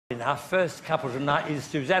Our first couple tonight is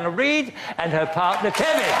Susanna Reid and her partner,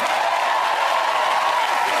 Kvin.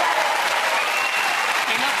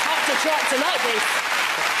 You're not tough to track tonight, Dave.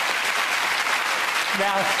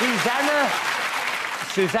 Now,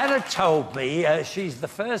 Susanna told me she's the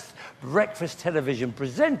first breakfast television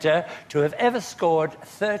presenter to have ever scored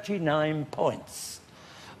 39 points.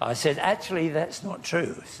 I said, actually, that's not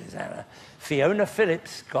true, Susanna. Fiona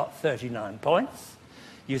Phillips got 39 points.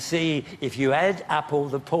 You see, if you add up all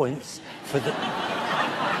the points for the 4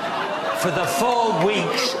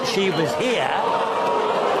 weeks she was here,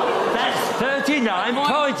 that's 39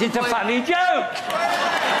 points. It's a funny joke.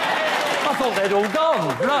 I thought they'd all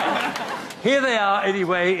gone. Right. Here they are,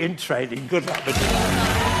 anyway, in training. Good luck with them.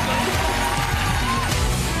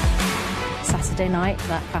 Saturday night,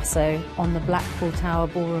 that Pasha on the Blackpool Tower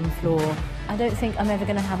ballroom floor. I don't think I'm ever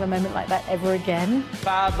going to have a moment like that ever again.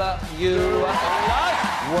 Fabulous.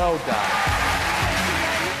 Well done.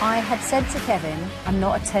 I had said to Kvin, I'm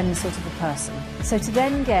not a 10 sort of a person. So to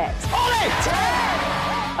then get...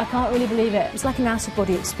 I can't really believe it. It's like an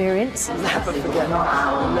out-of-body experience. Never forget that.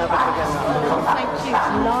 I'll never forget that. Thank you.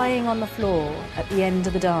 Lying on the floor at the end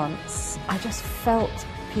of the dance, I just felt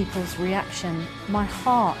people's reaction. My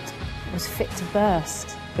heart was fit to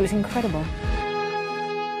burst. It was incredible.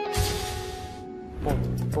 Boom,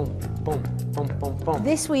 boom, boom, boom, boom, boom.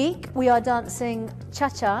 This week, we are dancing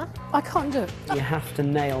cha-cha. I can't do it. You have to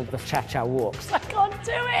nail the cha-cha walks. I can't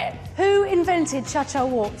do it. Who invented cha-cha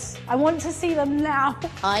walks? I want to see them now.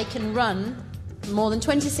 I can run more than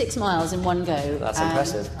 26 miles in one go. That's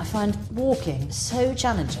impressive. I find walking so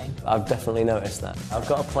challenging. I've definitely noticed that. I've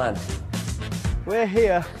got a plan. We're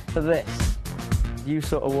here for this. You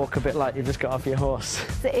sort of walk a bit like you just got off your horse.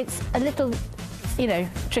 It's a little, you know,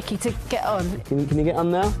 tricky to get on. Can you get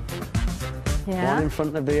on now? Yeah. One in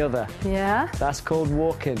front of the other. Yeah. That's called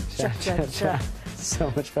walking. Cha-cha-cha.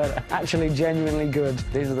 So much better. Actually, genuinely good.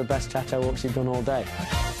 These are the best cha-cha walks you've done all day.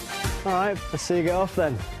 All right, let's see you get off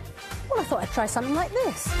then. Well, I thought I'd try something like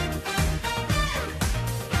this.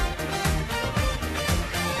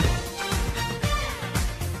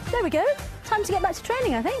 There we go. Time to get back to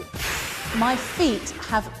training, I think. My feet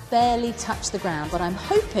have barely touched the ground, but I'm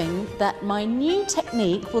hoping that my new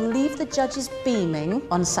technique will leave the judges beaming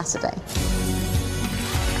on Saturday.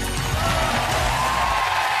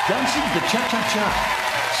 Dancing the cha-cha-cha,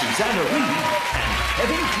 Susanna Reid and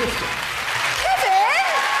Kvin Clifton.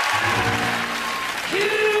 You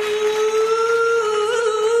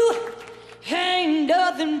ain't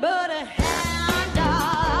nothing but a hound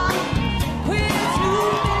dog.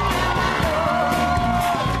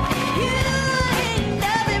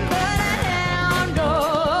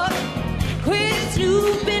 Quit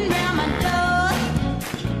snooping round my door.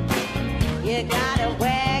 You gotta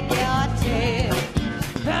wag your tail.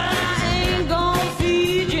 I ain't gonna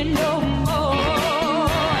feed you no more.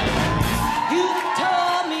 You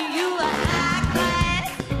told me you were high class.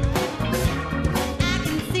 I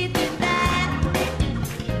can see through that.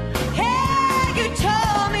 Hey, you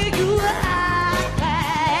told me you were high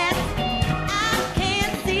class. I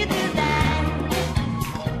can't see through that.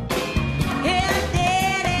 Yeah,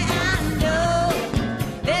 Daddy, I know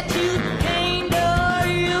that you ain't no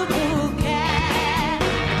real cool cat.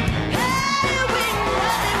 Hey, we're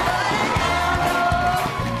nothing but a hound dog.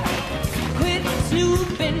 Quit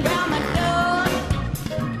snooping round my door.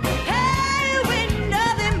 Hey, we're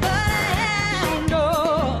nothing but a hound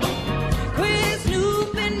dog. Quit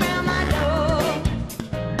snooping round my door.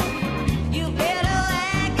 You better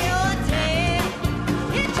wag your tail.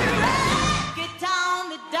 Hit your ride, get on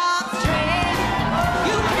the dog's trail.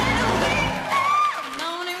 You better wait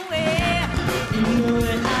on it well. You know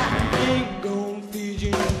that I ain't gonna feed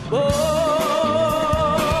you no more.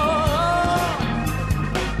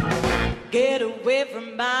 Get away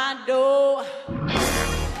from my door.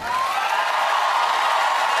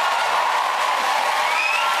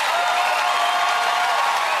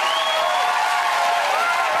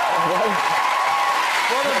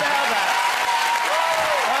 What about that?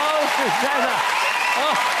 Oh, Susanna.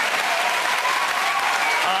 Oh.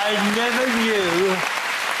 I never knew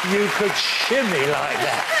you could shimmy like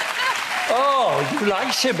that. Oh, you like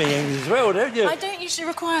shimmying as well, don't you? I don't usually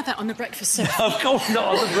require that on the breakfast show. Of course not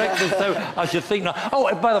on the breakfast, so I should think not. Oh,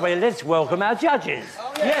 and by the way, let's welcome our judges.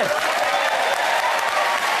 Oh, yeah.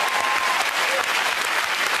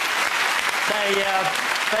 Yes.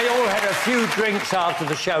 They all had a few drinks after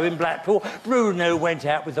the show in Blackpool. Bruno went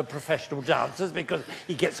out with the professional dancers because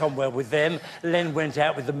he gets on well with them. Len went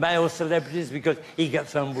out with the male celebrities because he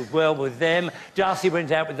gets on well with them. Darcy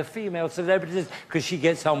went out with the female celebrities because she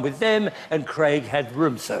gets on with them. And Craig had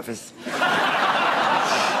room service.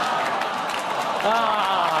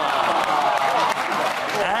 Ah.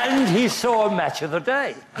 And he saw a match of the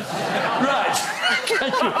day. Right.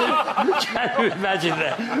 Can you imagine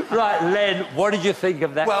that? Right, Len, what did you think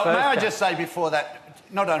of that? Well, may I first just say before that,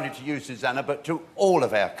 not only to you, Susanna, but to all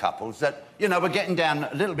of our couples, that, you know, we're getting down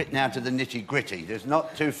a little bit now to the nitty-gritty. There's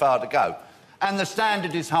not too far to go. And the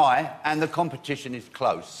standard is high and the competition is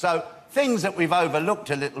close. So things that we've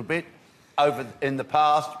overlooked a little bit over in the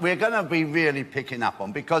past, we're going to be really picking up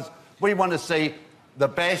on, because we want to see the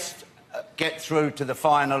best get through to the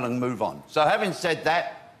final and move on. So having said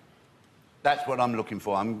that, that's what I'm looking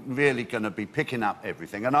for. I'm really going to be picking up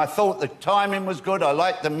everything. And I thought the timing was good. I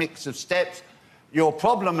liked the mix of steps. Your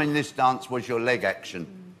problem in this dance was your leg action.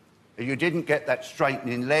 You didn't get that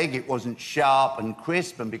straightening leg. It wasn't sharp and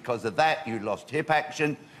crisp, and because of that, you lost hip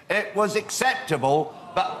action. It was acceptable,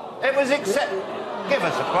 but it was Give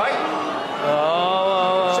us a break.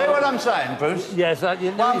 Oh. See what I'm saying, Bruce? Yes,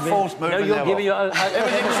 One false move. No, you're giving your... It was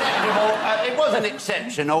acceptable. It wasn't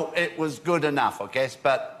exceptional. It was good enough, I guess,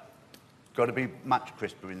 but got to be much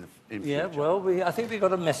crisper in future. Yeah, well, I think we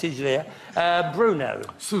got a message there. Bruno.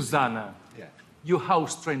 Susanna, you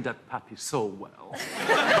house trained that puppy so well. But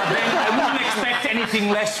then I wouldn't expect anything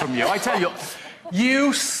less from you. I tell you,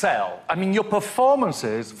 you sell. I mean, your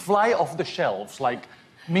performances fly off the shelves like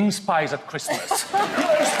mince pies at Christmas. It's true, you're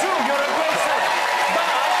a great seller. But,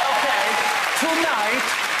 okay, tonight,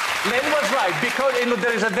 Len was right, because you know,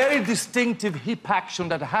 there is a very distinctive hip action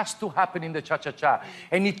that has to happen in the cha-cha-cha,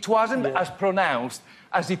 and it wasn't as pronounced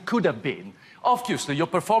as it could have been. Obviously, your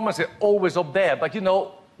performance is always up there, but you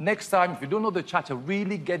know, next time, if you don't know the cha-cha,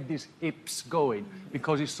 really get these hips going,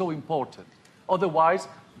 because it's so important. Otherwise,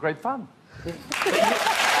 great fun. But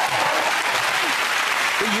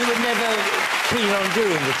you were never keen on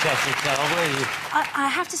doing the cha-cha-cha, were you? I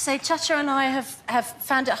have to say, Cha-Cha and I have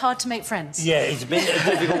found it hard to make friends. Yeah, it's been a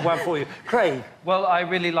difficult one for you. Craig? Well, I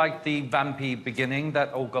really liked the vampy beginning.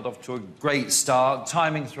 That all got off to a great start.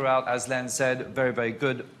 Timing throughout, as Len said, very, very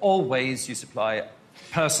good. Always you supply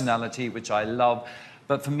personality, which I love.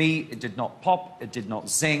 But for me, it did not pop, it did not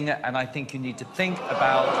zing, and I think you need to think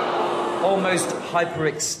about almost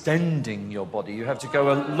hyperextending your body. You have to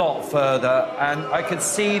go a lot further, and I could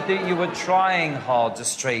see that you were trying hard to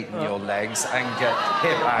straighten your legs and get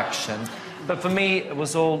hip action. But for me, it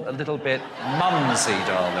was all a little bit mumsy,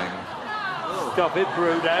 darling. Stop it,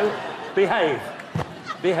 Bruno. Behave.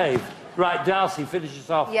 Behave. Right, Darcy, finish us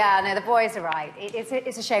off. Yeah, no, the boys are right.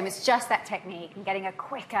 It's a shame. It's just that technique and getting a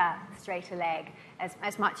quicker, straighter leg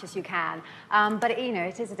as much as you can. But, you know,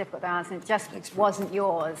 it is a difficult dance, and it just wasn't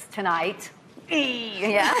yours tonight.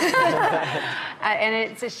 Yeah. And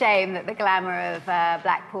it's a shame that the glamour of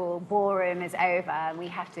Blackpool Ballroom is over, and we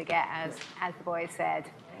have to get, as the boys said,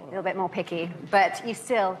 a little bit more picky. But you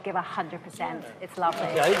still give 100%. It's lovely.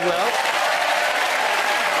 Okay, well...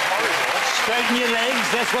 Straighten your legs,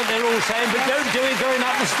 that's what they're all saying, but don't do it going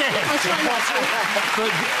up the stairs. I'll try not to. But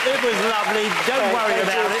it was lovely. Don't worry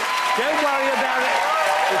about it. Don't worry about it.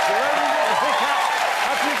 It's your only little hiccup.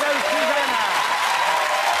 Up you go, Susanna.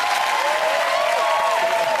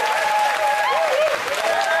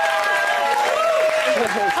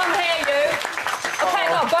 Come here, you. Okay, I've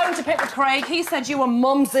got a bone to pick with Craig. He said you were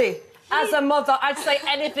mumsy. As a mother, I'd say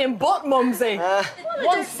anything but mumsy.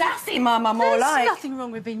 One sassy mama, more like. There's nothing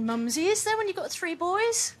wrong with being mumsy, is there, when you've got 3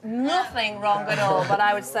 boys? Nothing wrong at all, but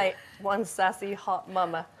I would say one sassy hot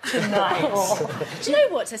mama tonight. Do you know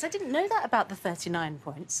what, Tess? I didn't know that about the 39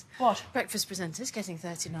 points. What? Breakfast presenters getting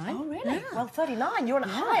 39. Oh, really? Yeah. Well, 39. You're on a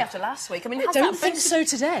high after last week. I mean, I don't think so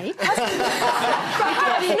today.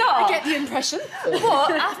 I get the impression.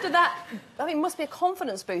 But after that, I mean, it must be a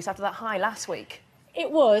confidence boost after that high last week.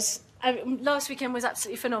 It was. Last weekend was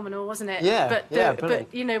absolutely phenomenal, wasn't it? Yeah, but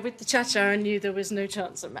you know, with the cha-cha, I knew there was no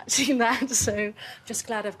chance of matching that, so just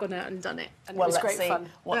glad I've gone out and done it. And Well, it was let's great see fun.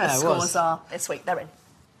 what the scores are this week. They're in.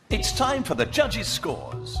 It's time for the judges'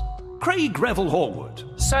 scores. Craig Revel Horwood.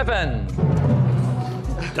 7.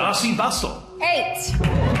 Darcy Bustle. 8.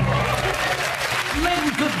 Len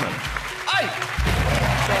Goodman. 8.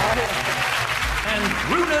 And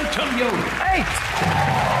Bruno Tognoli. 8.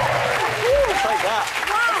 Take that.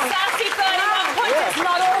 Sassy 31 points. It's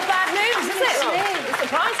not all bad news, is it? You're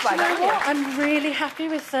surprised by Do you that, know what? I'm really happy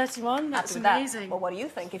with 31. That's Happy with that. amazing. Well, what do you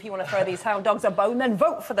think? If you want to throw these hound dogs a bone, then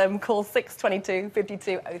vote for them. Call 622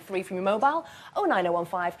 5203 from your mobile,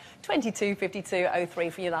 09015 22 52 03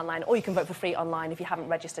 for your landline, or you can vote for free online if you haven't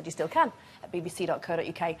registered. You still can at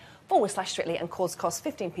bbc.co.uk/strictly, and calls cost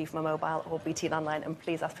 15p from a mobile or BT landline. And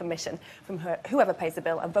please ask permission from whoever pays the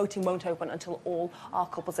bill. And voting won't open until all our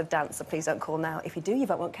couples have danced, so please don't call now. If you do, your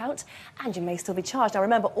vote won't count, and you may still be charged. Now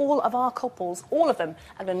remember, all of our couples, all of them,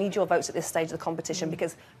 are going to need your votes at this stage of the competition,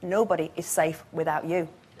 because nobody is safe without you.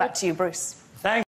 Back to you, Bruce. Thank